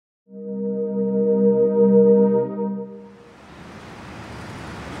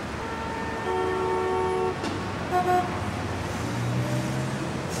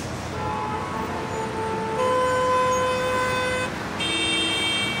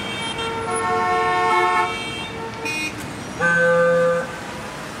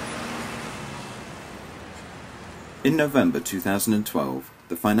In November 2012,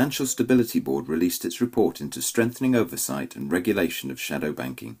 the Financial Stability Board released its report into strengthening oversight and regulation of shadow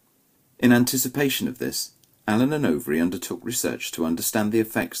banking. In anticipation of this, Allen Overy undertook research to understand the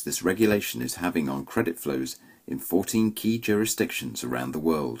effects this regulation is having on credit flows in 14 key jurisdictions around the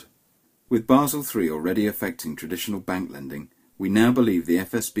world. With Basel III already affecting traditional bank lending, we now believe the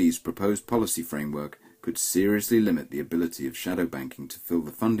FSB's proposed policy framework could seriously limit the ability of shadow banking to fill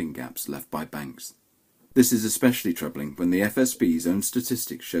the funding gaps left by banks. This is especially troubling when the FSB's own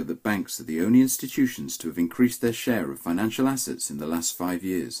statistics show that banks are the only institutions to have increased their share of financial assets in the last 5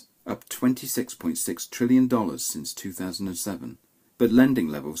 years, up $26.6 trillion since 2007, but lending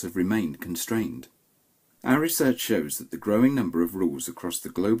levels have remained constrained. Our research shows that the growing number of rules across the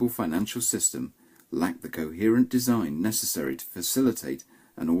global financial system lack the coherent design necessary to facilitate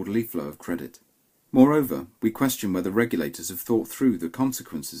an orderly flow of credit. Moreover, we question whether regulators have thought through the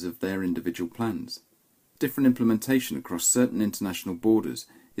consequences of their individual plans. Different implementation across certain international borders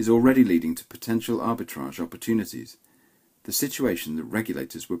is already leading to potential arbitrage opportunities, the situation that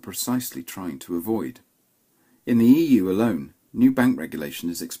regulators were precisely trying to avoid. In the EU alone, new bank regulation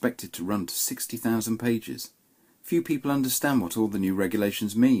is expected to run to 60,000 pages. Few people understand what all the new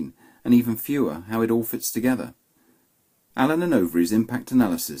regulations mean, and even fewer how it all fits together. Allen Overy's impact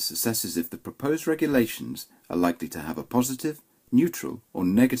analysis assesses if the proposed regulations are likely to have a positive, neutral, or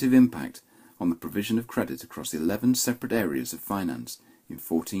negative impact on the provision of credit across 11 separate areas of finance in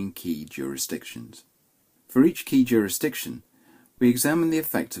 14 key jurisdictions. For each key jurisdiction, we examine the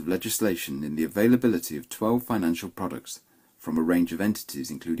effect of legislation in the availability of 12 financial products from a range of entities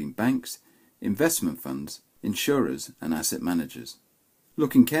including banks, investment funds, insurers, and asset managers.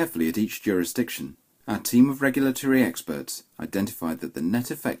 Looking carefully at each jurisdiction, our team of regulatory experts identified that the net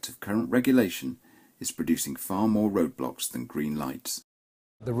effect of current regulation is producing far more roadblocks than green lights.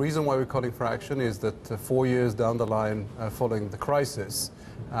 The reason why we're calling for action is that 4 years down the line following the crisis,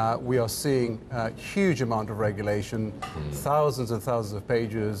 we are seeing a huge amount of regulation, thousands and thousands of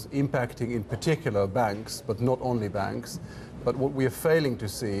pages, impacting in particular banks, but not only banks. But what we are failing to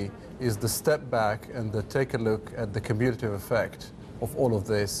see is the step back and the take a look at the cumulative effect of all of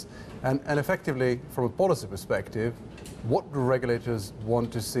this. And effectively, from a policy perspective, what do regulators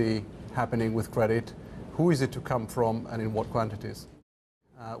want to see happening with credit? Who is it to come from and in what quantities?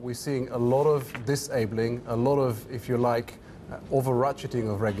 We're seeing a lot of disabling, a lot of, if you like,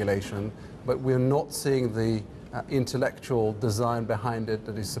 over-ratcheting of regulation, but we're not seeing the intellectual design behind it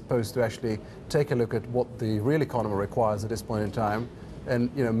that is supposed to actually take a look at what the real economy requires at this point in time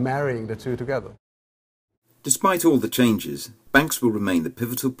and, marrying the two together. Despite all the changes, banks will remain the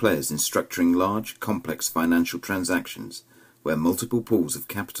pivotal players in structuring large, complex financial transactions where multiple pools of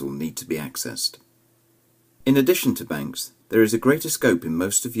capital need to be accessed. In addition to banks, there is a greater scope in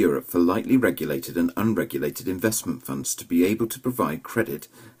most of Europe for lightly regulated and unregulated investment funds to be able to provide credit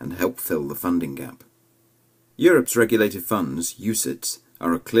and help fill the funding gap. Europe's regulated funds, UCITS,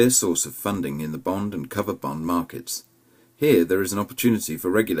 are a clear source of funding in the bond and covered bond markets. Here there is an opportunity for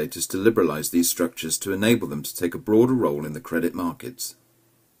regulators to liberalise these structures to enable them to take a broader role in the credit markets.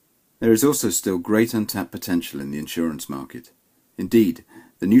 There is also still great untapped potential in the insurance market. Indeed,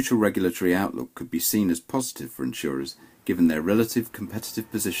 the neutral regulatory outlook could be seen as positive for insurers given their relative competitive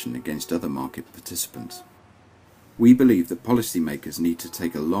position against other market participants. We believe that policymakers need to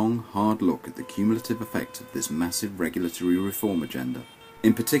take a long, hard look at the cumulative effect of this massive regulatory reform agenda.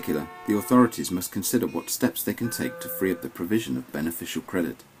 In particular, the authorities must consider what steps they can take to free up the provision of beneficial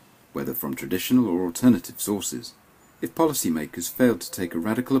credit, whether from traditional or alternative sources. If policymakers fail to take a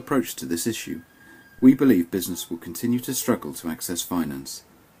radical approach to this issue, we believe business will continue to struggle to access finance,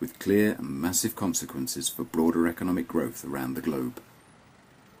 with clear and massive consequences for broader economic growth around the globe.